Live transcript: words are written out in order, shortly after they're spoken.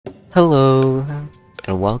Hello,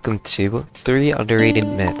 and welcome to 3 Underrated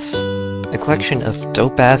Myths, a collection of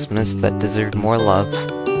dope-ass myths that deserve more love.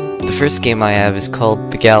 The first game I have is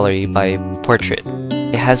called The Gallery by Portrait.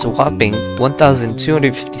 It has a whopping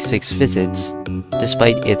 1,256 visits,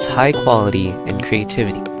 despite its high quality and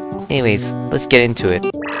creativity. Anyways, let's get into it.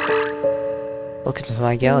 Welcome to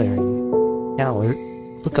my gallery.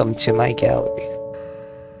 Welcome to my gallery.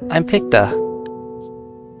 I'm Picta.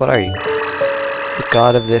 What are you? The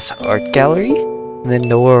god of this art gallery? The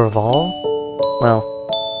knower of all? Well,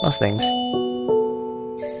 most things.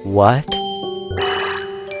 What?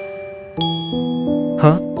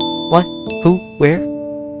 Huh? What? Who? Where?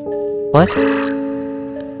 What?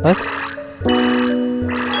 What?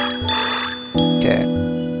 Okay.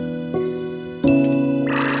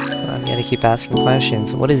 I'm gonna keep asking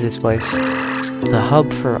questions. What is this place? The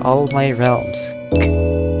hub for all my realms.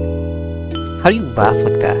 How do you laugh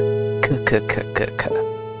like that?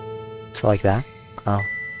 So like that? Oh.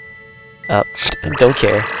 Don't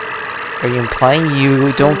care. Are you implying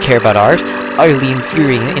you don't care about art? Utterly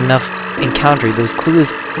infuriating enough encountering those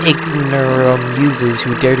clueless ignoramuses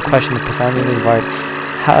who dare to question the profound meaning of art.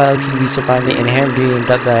 How can you so find the inherent beauty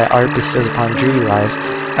that the art bestows upon dreary lives?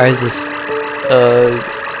 Or is this,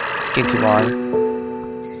 it's getting too long.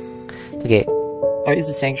 Okay. Art is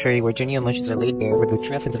a sanctuary where genuine emotions are laid bare, where the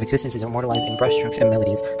true essence of existence is immortalized in brushstrokes and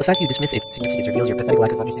melodies. The fact you dismiss its significance reveals your pathetic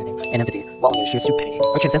lack of understanding and empathy, while in your sheer stupidity.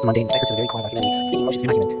 Art transcends the mundane and access to the very core of humanity. Speaking emotions,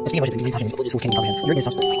 you're not human. And speaking emotions, the beginning passions, the religious schools can't comprehend. Your ignorance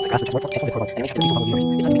is not split, like grass, which more technically core, animation, activities, of the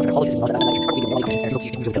universe. It's not even for politics, it's not that magic. Art to be the only comprehend, and reveals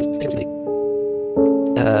you in music pills.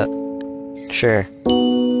 Sure.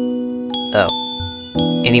 Oh.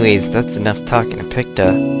 Anyways, that's enough talking to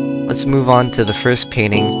Picta. Let's move on to the first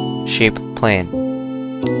painting, Shape Plan.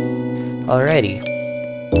 Alrighty.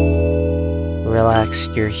 Relax,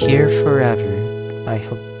 you're here forever. I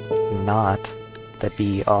hope not. That'd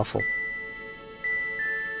be awful.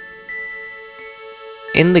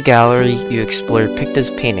 In the gallery, you explore Picta's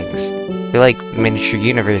paintings. They're like miniature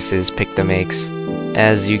universes Picta makes.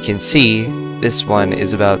 As you can see, this one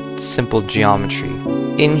is about simple geometry.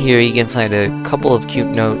 In here, you can find a couple of cute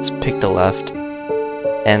notes Picta left,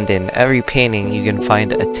 and in every painting, you can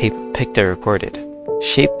find a tape Picta recorded.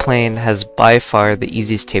 Shape Plane has by far the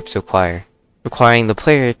easiest tape to acquire, requiring the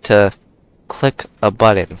player to click a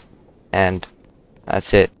button, and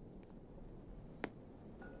that's it.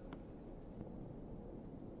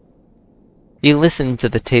 You listen to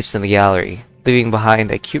the tapes in the gallery, leaving behind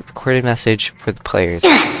a cute recorded message for the players.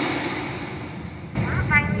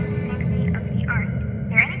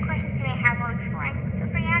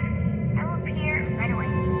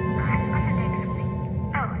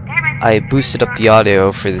 I boosted up the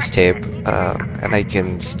audio for this tape, and I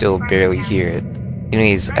can still barely hear it.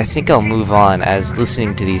 Anyways, I think I'll move on as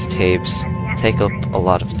listening to these tapes take up a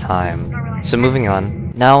lot of time. So moving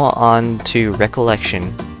on. Now on to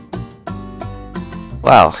Recollection.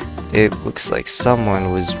 Wow, it looks like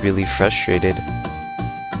someone was really frustrated.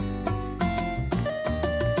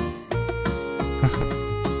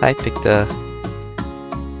 I picked a...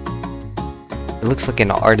 It looks like an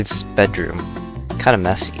artist's bedroom. Kinda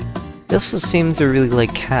messy. They also seem to really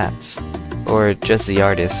like cats, or just the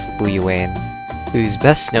artist, Liu Wayne, who's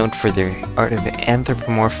best known for their art of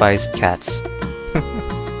anthropomorphized cats.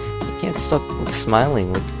 You can't stop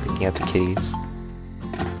smiling when looking at the kitties.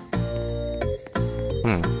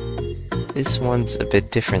 This one's a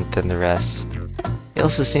bit different than the rest. It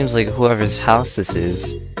also seems like whoever's house this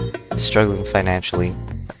is struggling financially.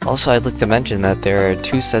 Also, I'd like to mention that there are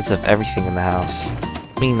 2 sets of everything in the house,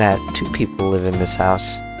 meaning that 2 people live in this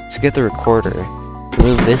house. To get the recorder,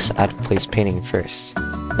 remove this out-of-place painting first.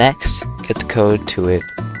 Next, get the code to it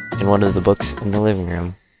in one of the books in the living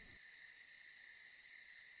room.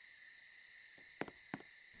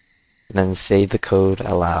 Then say the code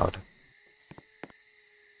aloud.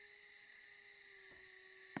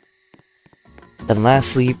 And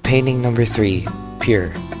lastly, painting number 3,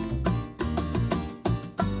 Pure.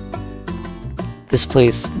 This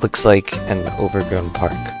place looks like an overgrown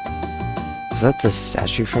park. Was that the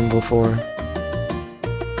statue from before?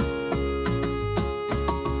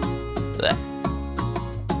 Blech.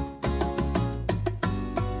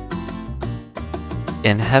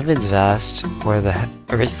 In heaven's vast, where the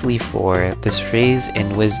earthly floor, this phrase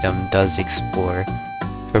in wisdom does explore.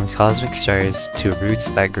 From cosmic stars to roots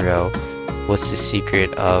that grow, what's the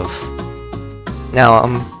secret of... Now,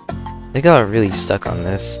 they got really stuck on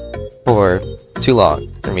this. For too long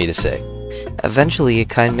for me to say. Eventually, a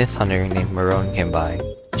kind myth hunter named Marone came by.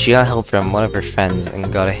 She got help from one of her friends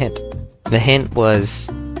and got a hint. The hint was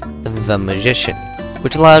the magician,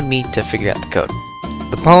 which allowed me to figure out the code.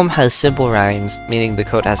 The poem has simple rhymes, meaning the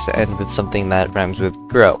code has to end with something that rhymes with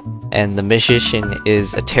grow. And the magician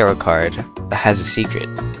is a tarot card that has a secret,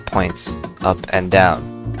 points up and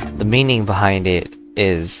down. The meaning behind it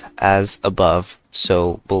is as above,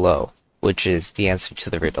 so below, which is the answer to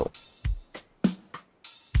the riddle.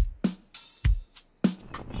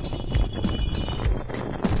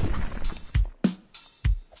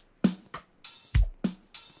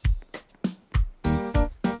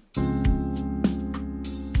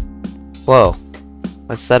 Whoa,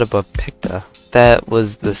 what's that above Picta? That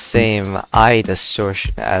was the same eye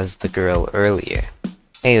distortion as the girl earlier.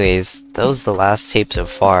 Anyways, that was the last tape so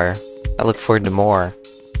far. I look forward to more.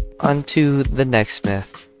 On to the next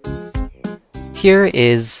myth. Here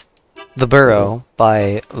is The Burrow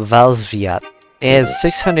by Valsviat. It has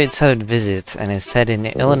 607 visits and is set in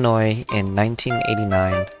Illinois in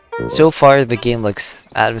 1989. So far, the game looks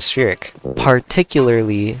atmospheric.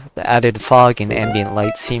 Particularly, the added fog and ambient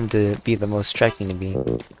light seem to be the most striking to me.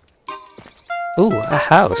 Ooh, a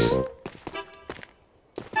house!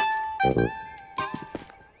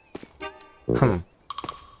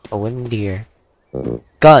 A wooden deer.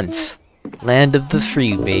 Guns! Land of the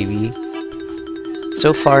free, baby.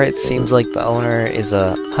 So far, it seems like the owner is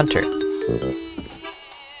a hunter.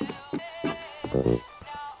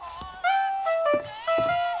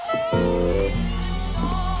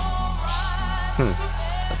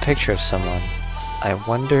 A picture of someone. I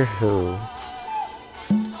wonder who.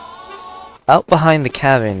 Out behind the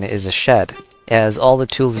cabin is a shed. It has all the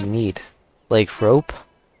tools you need, like rope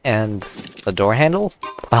and a door handle.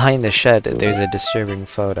 Behind the shed, there's a disturbing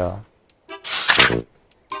photo.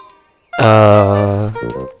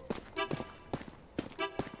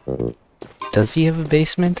 Does he have a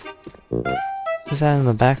basement? Who's that in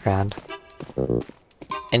the background?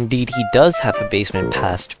 Indeed, he does have a basement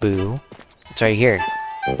past Boo. It's right here.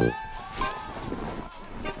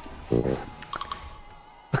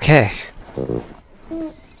 Okay.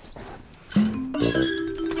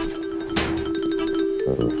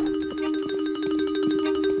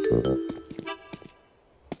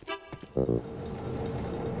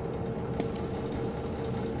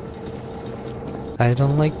 I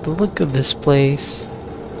don't like the look of this place.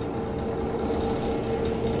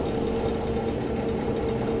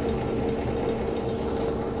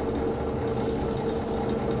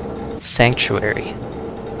 Sanctuary.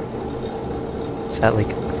 Is that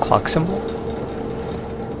like a clock symbol?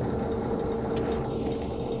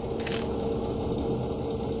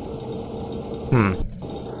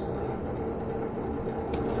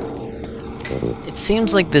 It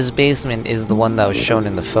seems like this basement is the one that was shown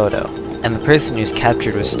in the photo, and the person who's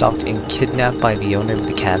captured was stalked and kidnapped by the owner of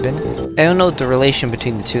the cabin. I don't know what the relation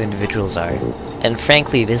between the two individuals are, and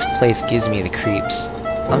frankly this place gives me the creeps.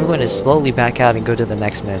 I'm going to slowly back out and go to the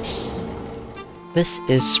next myth. This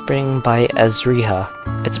is Spring by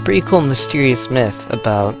Azriha. It's a pretty cool mysterious myth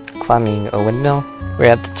about climbing a windmill,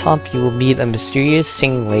 where at the top you will meet a mysterious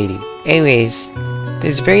singing lady. Anyways,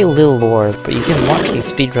 there's very little lore, but you can watch me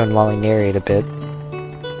speedrun while I narrate a bit.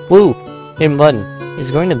 Woo! Hidden button.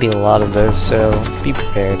 There's going to be a lot of those, so be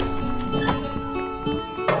prepared.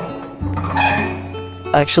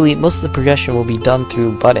 Actually, most of the progression will be done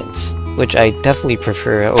through buttons, which I definitely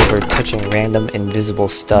prefer over touching random invisible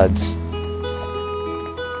studs.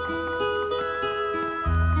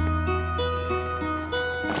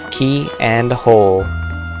 Key and hole.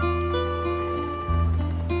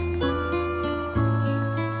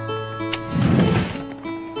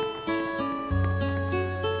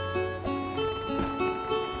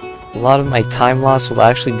 A lot of my time loss will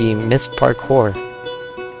actually be missed parkour.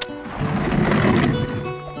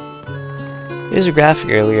 There's a graphic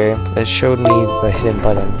earlier that showed me the hidden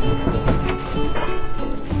button.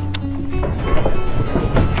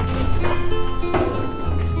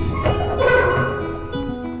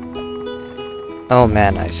 Oh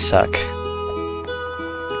man, I suck.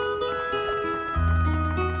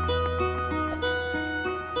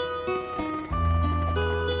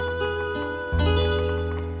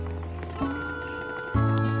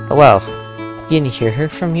 Oh wow, you can hear her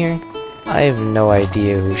from here? I have no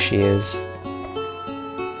idea who she is.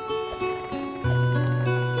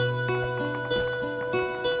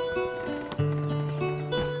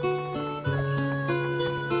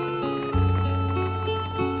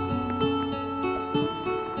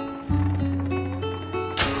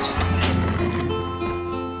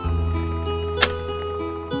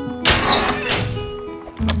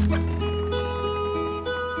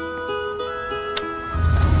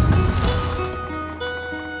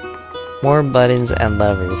 More buttons and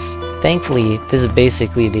levers. Thankfully, this is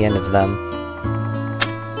basically the end of them.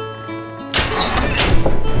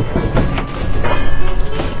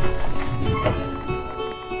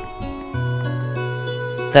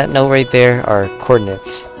 That note right there are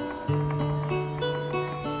coordinates.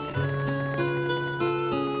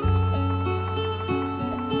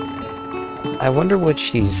 I wonder what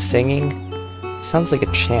she's singing. Sounds like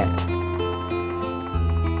a chant.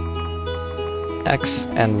 X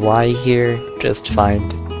and Y here, just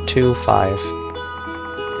find 2, 5.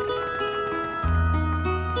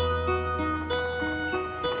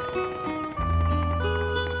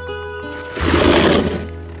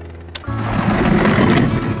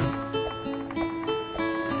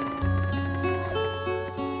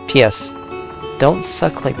 P.S. Don't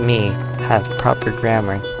suck like me, have proper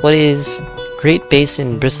grammar. What is Great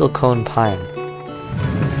Basin bristlecone pine?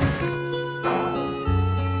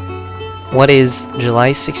 What is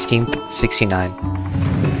July 16th, 69?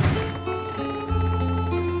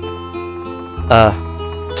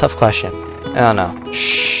 Tough question. I don't know.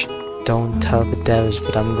 Shh, don't tell the devs,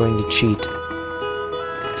 but I'm going to cheat.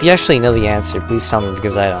 If you actually know the answer, please tell me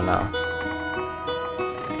because I don't know.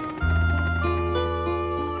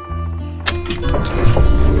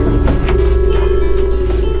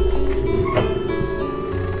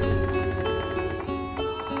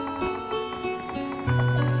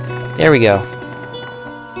 There we go.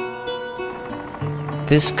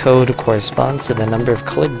 This code corresponds to the number of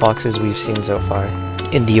colored boxes we've seen so far,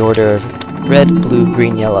 in the order of red, blue,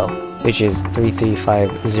 green, yellow, which is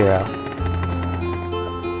 3350.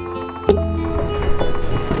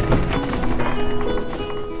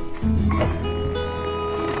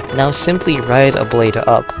 Now simply ride a blade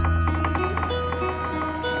up.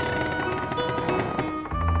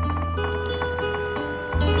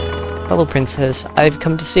 Hello, princess. I've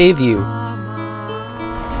come to save you.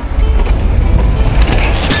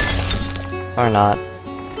 Or not.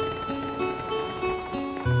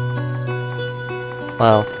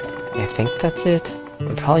 Well, I think that's it.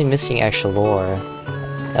 I'm probably missing extra lore,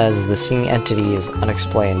 as the singing entity is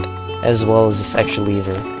unexplained, as well as this extra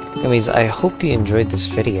lever. Anyways, I hope you enjoyed this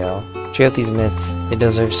video. Check out these myths. They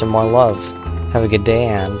deserve some more love. Have a good day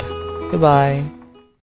and goodbye.